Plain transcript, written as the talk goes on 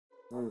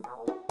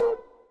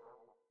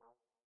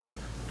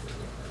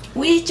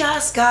We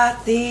just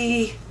got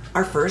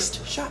our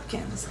first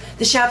Shopkins,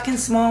 the Shopkins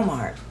Small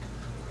Mart.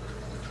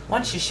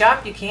 Once you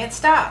shop, you can't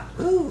stop.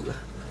 Ooh.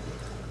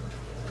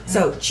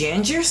 So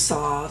Ginger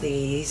saw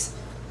these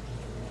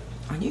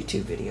on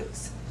YouTube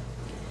videos,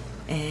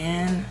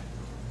 and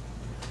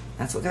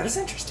that's what got us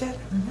interested.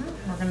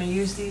 We're going to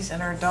use these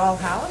in our doll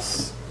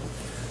house.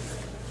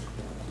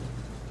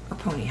 Or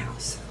pony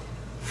house.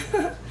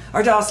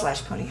 Our doll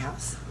 / pony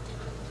house.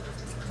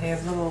 They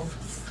have little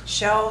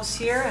shelves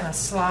here and a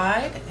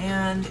slide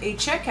and a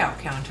checkout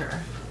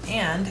counter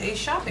and a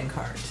shopping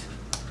cart.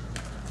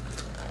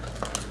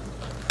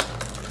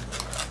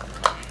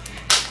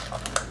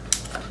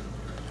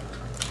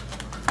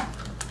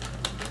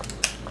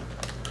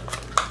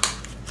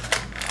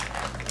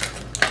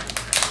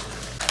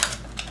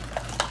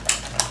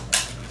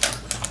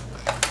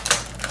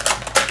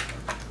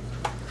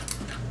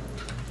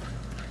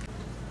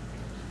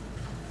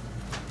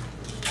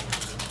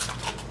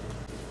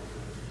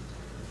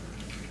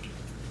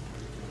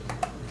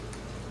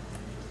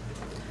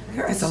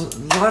 There's a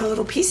lot of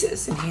little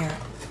pieces in here.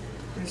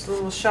 There's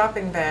little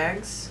shopping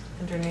bags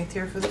underneath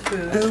here for the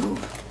food. Ooh.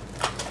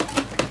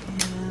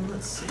 And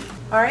let's see.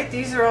 Alright,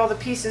 these are all the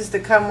pieces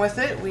that come with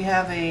it. We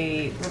have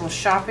a little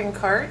shopping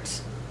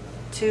cart,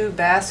 2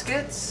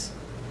 baskets,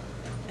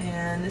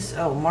 and this,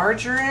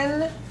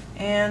 margarine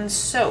and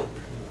soap.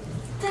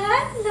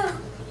 That looks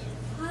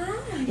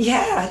fun.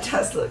 Yeah, it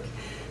does look.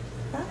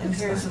 And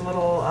here's a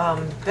little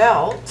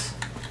belt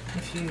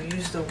if you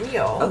use the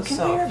wheel. Oh,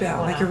 conveyor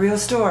belt, like a real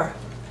store.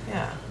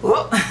 Yeah.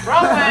 Whoa,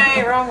 wrong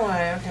way, wrong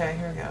way. Okay,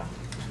 here we go.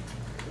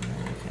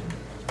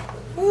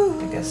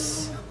 Ooh. I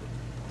guess,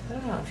 I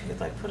don't know if you could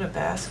like put a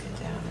basket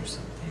down or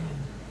something.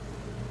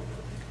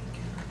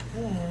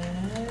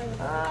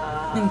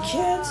 And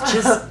kids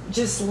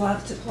just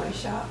love to play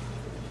shop.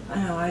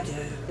 I know I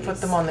do.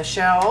 Put them on the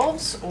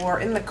shelves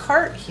or in the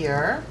cart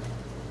here.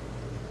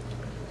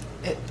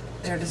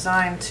 They're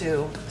designed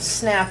to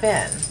snap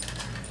in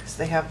because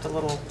they have the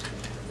little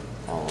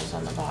holes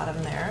on the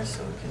bottom there,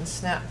 so we can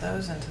snap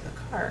those into the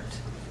cart.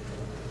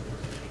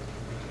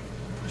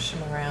 Push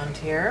them around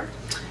here.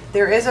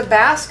 There is a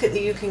basket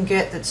that you can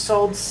get that's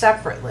sold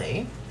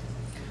separately.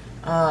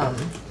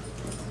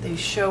 They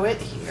show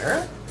it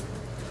here.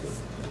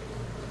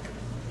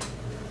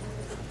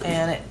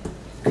 And it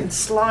can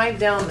slide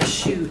down the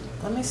chute.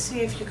 Let me see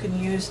if you can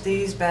use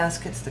these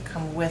baskets that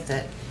come with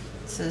it.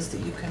 It says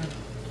that you can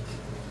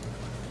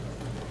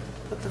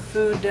put the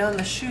food down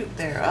the chute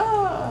there.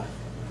 Oh!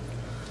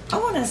 I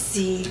want to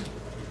see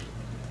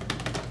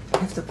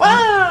if the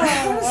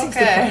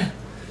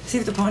see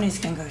if the ponies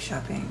can go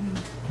shopping.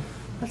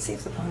 Let's see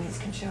if the ponies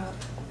can shop.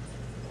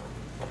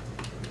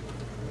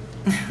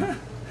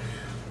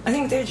 I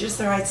think they're just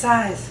the right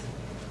size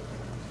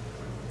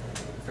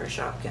for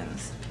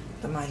Shopkins,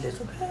 the My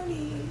Little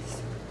Ponies.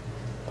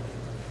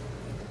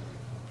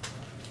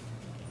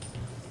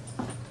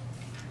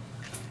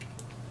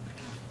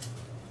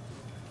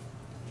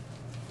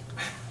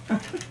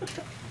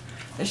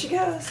 There she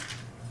goes.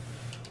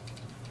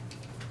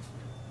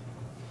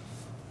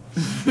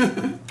 So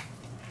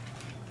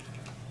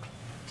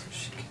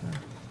she can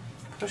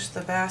push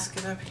the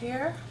basket up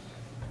here.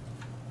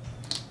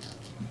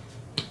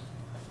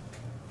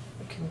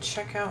 We can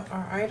check out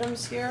our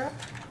items here.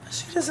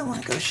 She doesn't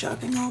want to go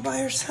shopping all by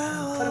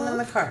herself. Put them in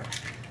the cart.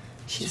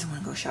 She doesn't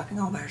want to go shopping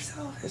all by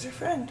herself. Here's her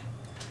friend.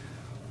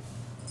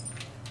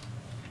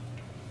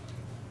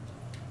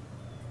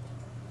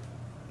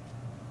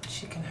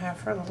 She can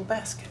have her little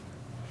basket.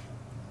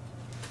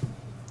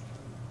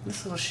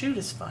 This little chute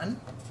is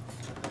fun.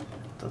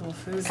 The little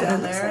food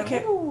down there.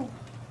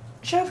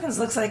 Shopkins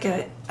looks like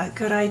a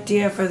good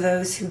idea for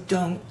those who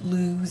don't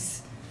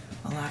lose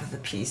a lot of the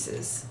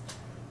pieces.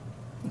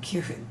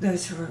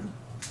 Those who are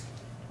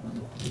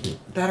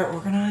better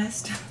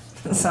organized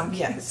than some kids.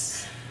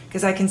 Yes.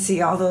 Because I can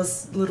see all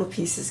those little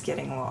pieces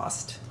getting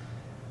lost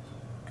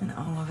and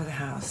all over the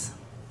house.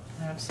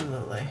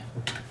 Absolutely.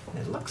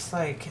 It looks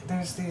like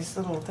there's these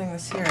little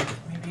things here that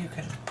maybe you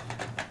can,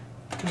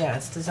 yeah,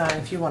 it's designed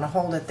if you want to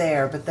hold it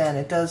there, but then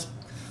it does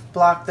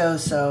block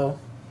those so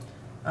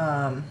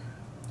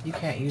you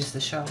can't use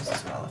the shelves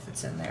as well if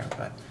it's in there.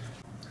 But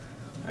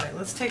all right,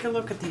 let's take a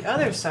look at the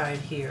other side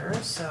here.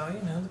 So,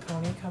 you know, the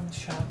pony comes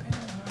shopping. All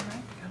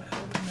right, gotta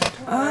open the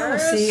doors. Oh,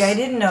 see, I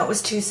didn't know it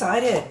was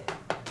two-sided.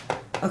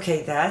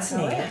 Okay, that's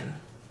Go neat. in.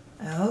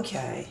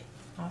 Okay.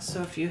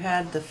 Also, if you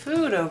had the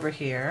food over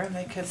here,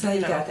 they could, So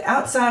you got the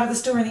outside of the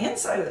store and the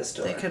inside of the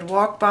store. they could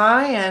walk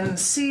by and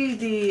see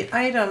the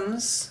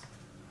items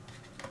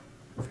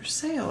for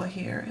sale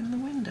here in the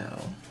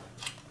window.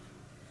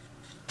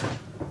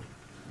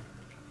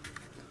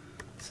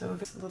 So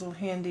it's a little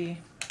handy,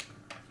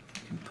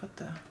 you can put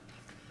the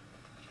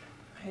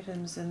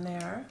items in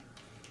there.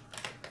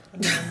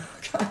 And then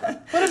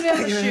put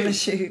them in the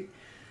chute.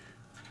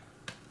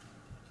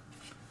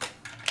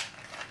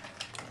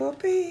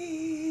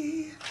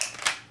 Whoopee.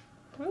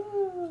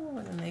 Ooh,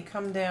 and then they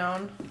come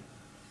down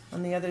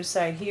On the other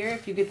side here,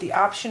 if you get the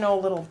optional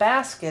little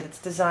basket, it's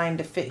designed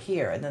to fit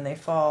here, and then they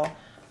fall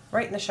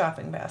right in the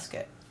shopping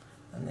basket.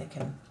 And they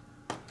can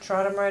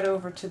trot them right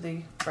over to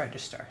the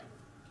register.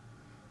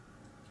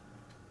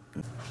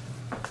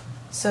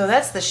 So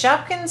that's the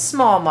Shopkins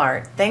Small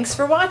Mart. Thanks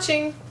for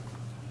watching.